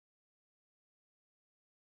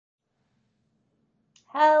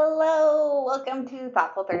Hello, welcome to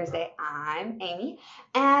Thoughtful Thursday. I'm Amy,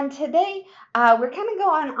 and today we're kind of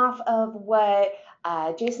going off of what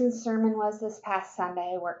Jason's sermon was this past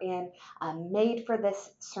Sunday. We're in Made for This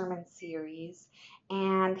sermon series,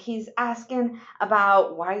 and he's asking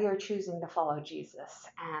about why you're choosing to follow Jesus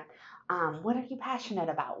and what are you passionate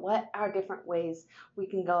about? What are different ways we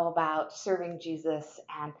can go about serving Jesus,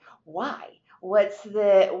 and why? What's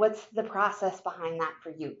the process behind that for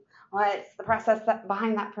you? What's the process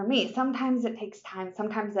behind that for me? Sometimes it takes time.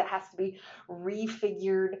 Sometimes it has to be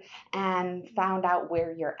refigured and found out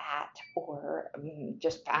where you're at, or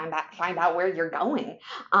just find out where you're going.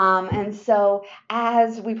 And so,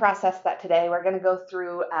 as we process that today, we're going to go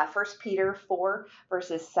through 1 Peter 4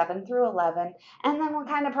 verses 7 through 11, and then we'll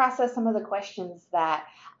kind of process some of the questions that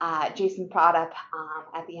Jason brought up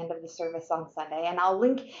at the end of the service on Sunday. And I'll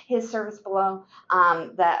link his service below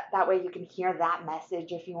that way you can hear that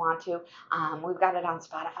message if you want to. We've got it on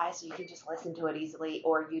Spotify, so you can just listen to it easily,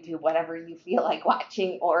 or YouTube, whatever you feel like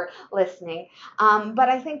watching or listening. But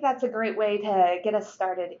I think that's a great way to get us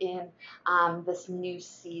started in this new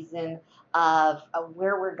season of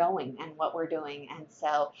where we're going and what we're doing. And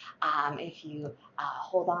so if you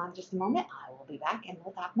hold on just a moment, I will be back and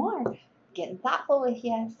we'll talk more. Getting thoughtful with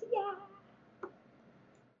you. See ya.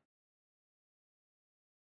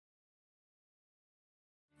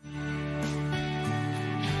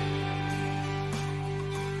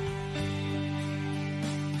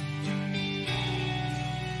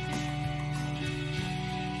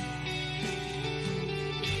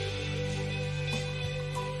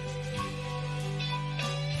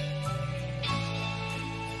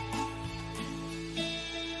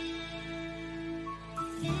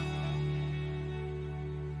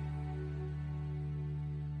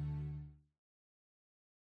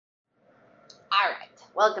 All right,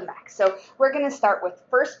 welcome back. So we're going to start with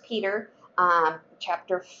 1 Peter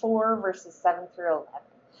chapter 4, verses 7 through 11.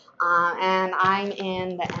 And I'm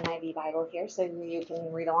in the NIV Bible here, so you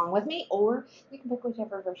can read along with me, or you can pick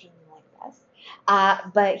whichever version you like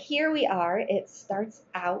best. But here we are. It starts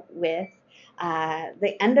out with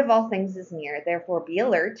the end of all things is near. Therefore, be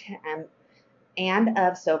alert and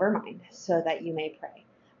of sober mind, so that you may pray.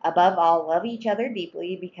 Above all, love each other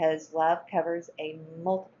deeply, because love covers a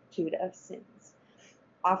multitude of sins.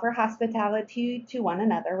 Offer hospitality to one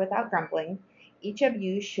another without grumbling. Each of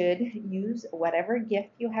you should use whatever gift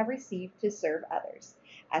you have received to serve others,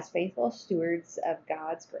 as faithful stewards of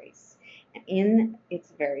God's grace in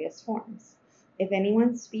its various forms. If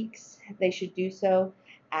anyone speaks, they should do so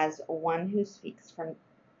as one who speaks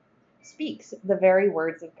the very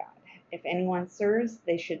words of God. If anyone serves,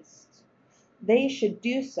 they should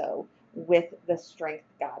do so with the strength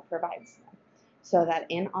God provides them, so that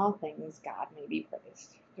in all things God may be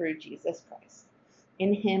praised through Jesus Christ.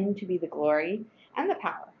 In him to be the glory and the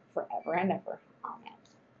power forever and ever. Amen.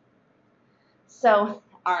 So,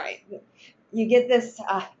 all right, you get this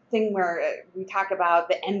thing where we talk about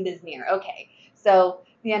the end is near. Okay, so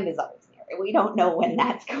the end is always near. We don't know when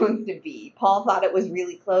that's going to be. Paul thought it was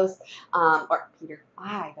really close, or Peter.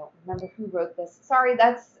 I don't remember who wrote this. Sorry,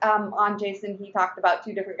 that's on Jason. He talked about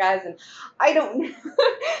two different guys, and I don't.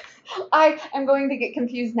 I am going to get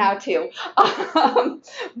confused now too.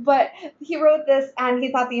 But he wrote this, and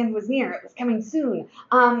he thought the end was near. It was coming soon.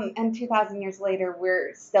 And 2,000 years later,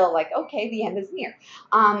 we're still like, okay, the end is near.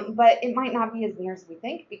 But it might not be as near as we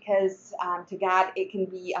think, because to God, it can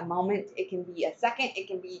be a moment, it can be a second, it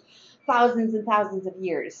can be thousands and thousands of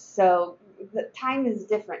years. So the time is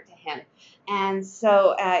different to him. And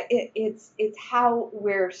so it's how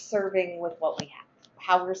we're serving with what we have,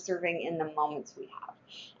 how we're serving in the moments we have.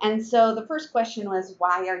 And so the first question was,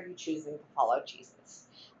 why are you choosing to follow Jesus?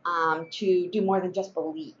 To do more than just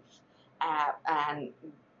believe, and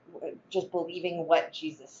just believing what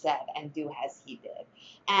Jesus said and do as he did.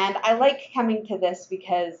 And I like coming to this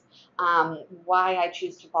because why I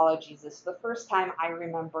choose to follow Jesus. The first time I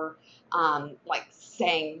remember like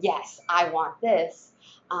saying, yes, I want this,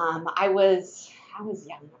 I was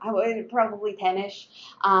young. I was probably 10-ish.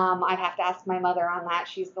 I'd have to ask my mother on that.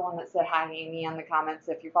 She's the one that said hi, Amy, in the comments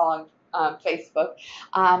if you're following Facebook.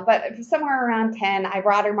 But somewhere around 10, I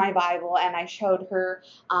brought her my Bible and I showed her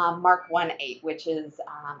Mark 1:8, which is,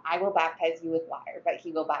 I will baptize you with water, but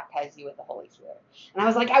he will baptize you with the Holy Spirit. And I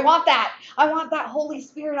was like, I want that. I want that Holy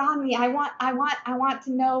Spirit on me. I want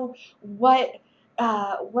to know what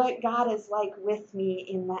God is like with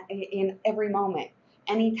me in every moment.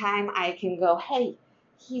 Anytime I can go, hey,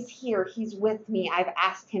 he's here, he's with me. I've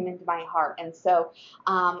asked him into my heart. And so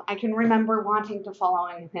I can remember wanting to follow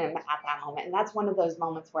him at that moment. And that's one of those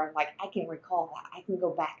moments where I'm like, I can recall that. I can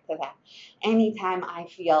go back to that. Anytime I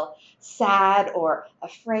feel sad or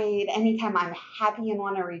afraid, anytime I'm happy and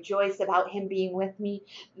want to rejoice about him being with me,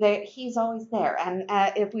 he's always there. And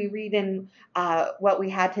if we read in what we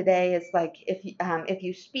had today is like, if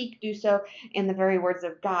you speak, do so in the very words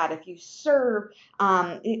of God. If you serve,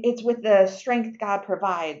 it's with the strength God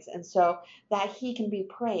provides, and so that He can be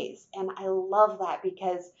praised. And I love that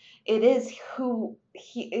because it is who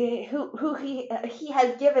He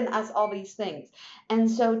has given us all these things, and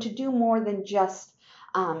so to do more than just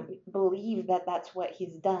believe that that's what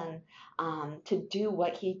He's done, to do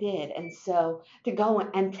what He did, and so to go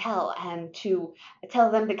and tell, and to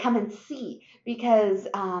tell them to come and see, because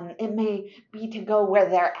it may be to go where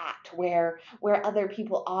they're at, where other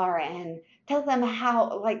people are, and tell them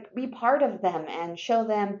how, like, be part of them and show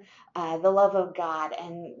them the love of God,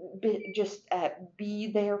 and just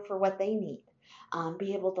be there for what they need.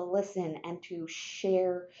 Be able to listen and to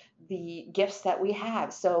share the gifts that we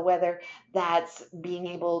have. So whether that's being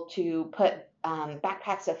able to put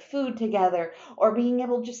backpacks of food together, or being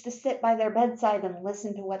able just to sit by their bedside and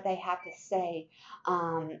listen to what they have to say,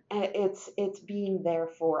 it's being there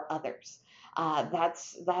for others.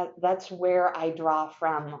 That's where I draw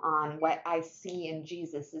from on what I see in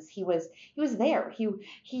Jesus. Is he was there.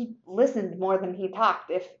 He listened more than he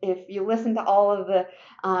talked. If you listen to all of the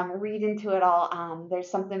read into it all,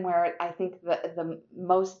 there's something where I think the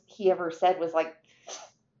most he ever said was like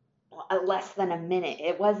less than a minute.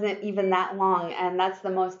 It wasn't even that long, and that's the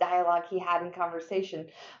most dialogue he had in conversation,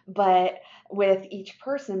 but with each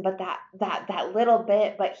person. But that little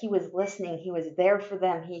bit, but he was listening. He was there for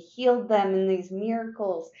them. He healed them in these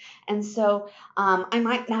miracles. And so I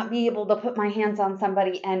might not be able to put my hands on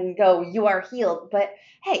somebody and go, "You are healed," but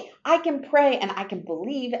hey, I can pray and I can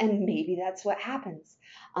believe, and maybe that's what happens.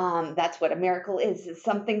 That's what a miracle is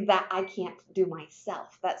something that I can't do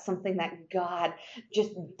myself. That's something that God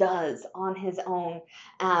just does on his own,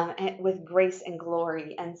 and with grace and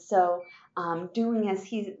glory. And so doing as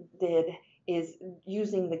he did is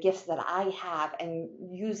using the gifts that I have and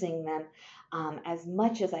using them as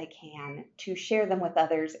much as I can to share them with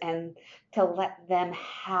others, and to let them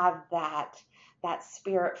have that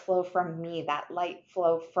spirit flow from me, that light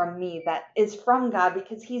flow from me, that is from God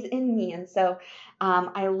because he's in me. And so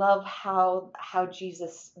I love how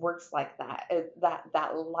Jesus works like that,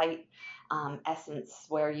 that light essence,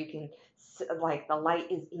 where you can, like, the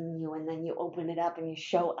light is in you, and then you open it up and you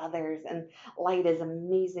show others, and light is an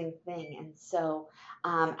amazing thing. And so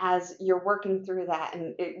as you're working through that,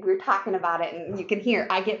 and we're talking about it, and you can hear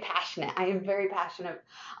I get passionate. I am very passionate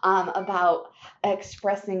about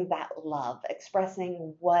expressing that love,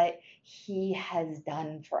 expressing what he has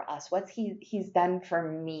done for us, what he's done for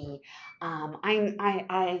me.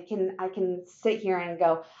 I can sit here and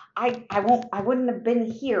go, I wouldn't have been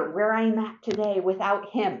here where I'm at today without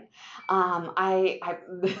him. I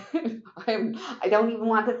don't even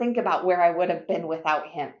want to think about where I would have been without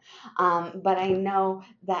him. But I know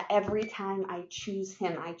that every time I choose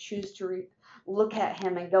him, I choose to look at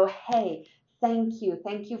him and go, hey, thank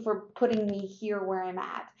you for putting me here where I'm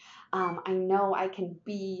at. I know I can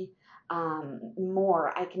be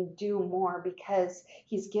more. I can do more because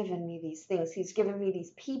he's given me these things. He's given me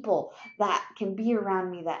these people that can be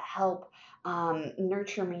around me, that help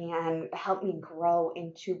nurture me and help me grow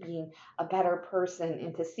into being a better person,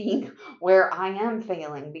 into seeing where I am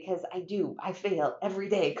failing, because I do. I fail every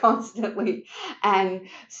day, constantly. And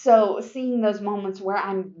so seeing those moments where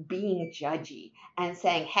I'm being judgy and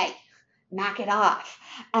saying, hey, knock it off.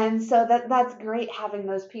 And so that's great, having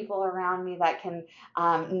those people around me that can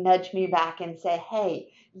nudge me back and say, hey,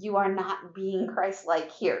 you are not being Christ-like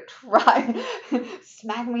here. Try,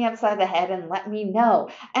 smack me upside the head and let me know.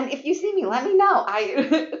 And if you see me, let me know.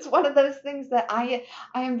 It's one of those things that I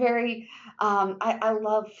am very, I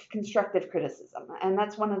love constructive criticism. And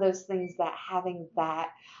that's one of those things that having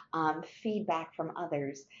that feedback from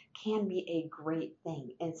others can be a great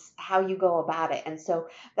thing. It's how you go about it. And so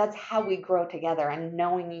that's how we grow together, and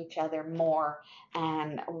knowing each other more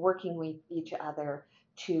and working with each other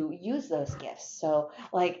to use those gifts. So,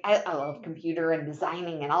 like, I love computer and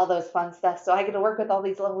designing and all those fun stuff. So I get to work with all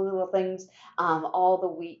these lovely little things all the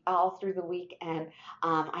week, all through the week. And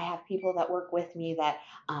I have people that work with me that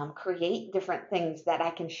create different things that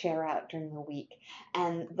I can share out during the week.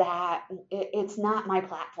 And that it's not my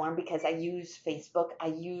platform, because I use Facebook, I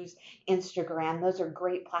use Instagram. Those are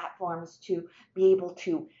great platforms to be able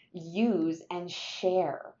to use and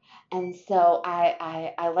share. And so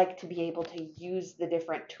I like to be able to use the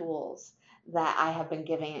different tools that I have been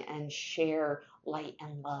giving and share light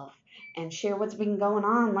and love and share what's been going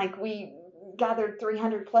on. Like we gathered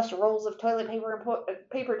 300 plus rolls of toilet paper and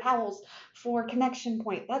paper towels for Connection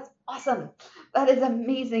Point. That's awesome. That is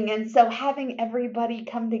amazing. And so having everybody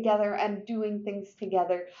come together and doing things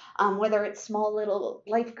together, whether it's small little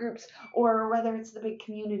life groups or whether it's the big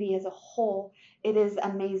community as a whole, it is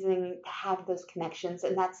amazing to have those connections.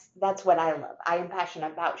 And that's what I love. I am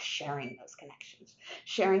passionate about sharing those connections,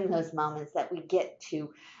 sharing those moments that we get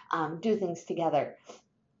to do things together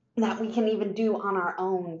that we can even do on our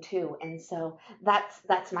own too. And so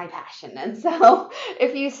that's my passion. And so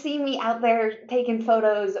if you see me out there taking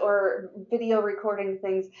photos or video recording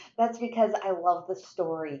things, that's because I love the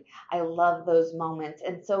story. I love those moments.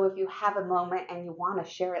 And so if you have a moment and you want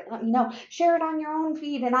to share it, let me know. Share it on your own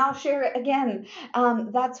feed and I'll share it again.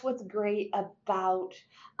 That's what's great about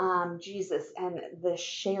Jesus and the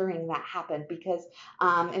sharing that happened, because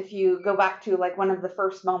if you go back to like one of the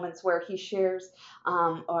first moments where he shares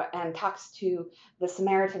and talks to the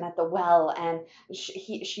Samaritan at the well, and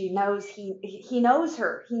she knows he knows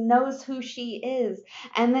her, he knows who she is,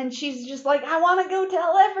 and then she's just like, I want to go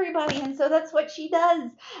tell everybody, and so that's what she does,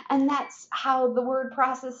 and that's how the word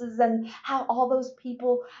processes, and how all those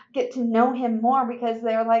people get to know him more, because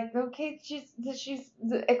they're like, okay, she's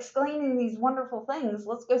explaining these wonderful things.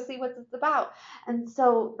 Let's go see what it's about, and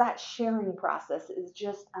so that sharing process is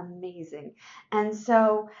just amazing, and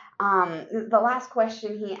so the last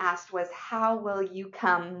question he asked was, how will you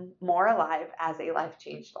come more alive as a life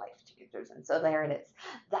changers? And so there it is,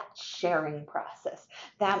 that sharing process,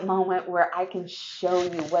 that moment where I can show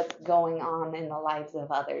you what's going on in the lives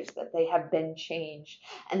of others, that they have been changed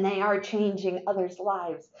and they are changing others'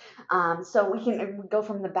 lives. So we can go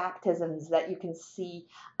from the baptisms that you can see,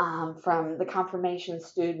 from the confirmation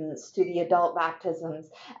students to the adult baptisms,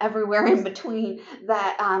 everywhere in between,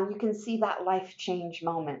 that you can see that life change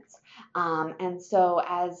moments. And so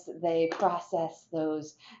as they process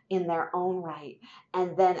those in their own right,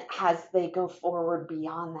 and then as they go forward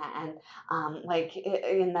beyond that, and like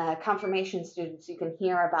in the confirmation students, you can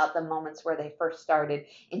hear about the moments where they first started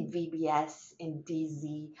in VBS, in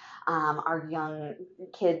DZ, our young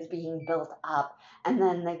kids being built up, and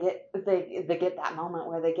then they get that moment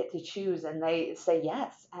where they get to choose and they say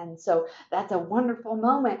yes, and so that's a wonderful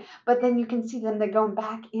moment. But then you can see them, they're going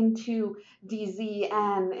back into DZ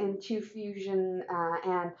and into Fusion,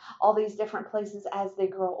 and all these different places as they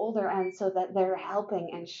grow older, and so that they're helping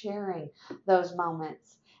and sharing those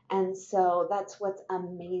moments. And so that's what's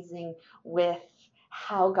amazing with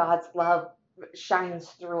how God's love shines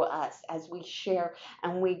through us as we share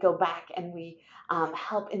and we go back and we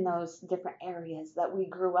help in those different areas that we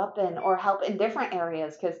grew up in, or help in different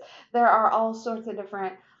areas, because there are all sorts of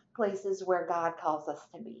different places where God calls us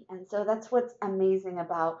to be. And so that's what's amazing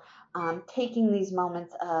about taking these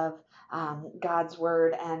moments of God's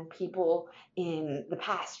word and people in the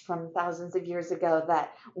past from thousands of years ago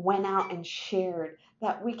that went out and shared,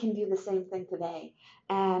 that we can do the same thing today.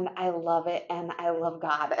 And I love it, and I love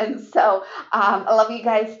God. And so I love you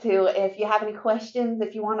guys too. If you have any questions,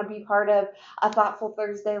 if you want to be part of a Thoughtful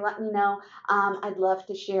Thursday, let me know. I'd love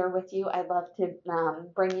to share with you. I'd love to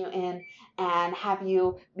bring you in and have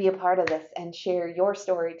you be a part of this and share your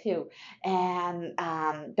story too. And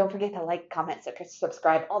don't forget to like, comment,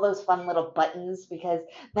 subscribe, all those fun little buttons, because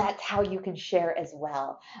that's how you can share as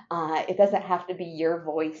well. It doesn't have to be your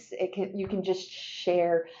voice. You can just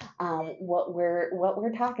share what we're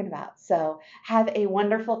talking about. So have a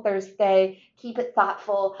wonderful Thursday. Keep it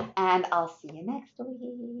thoughtful, and I'll see you next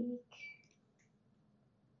week.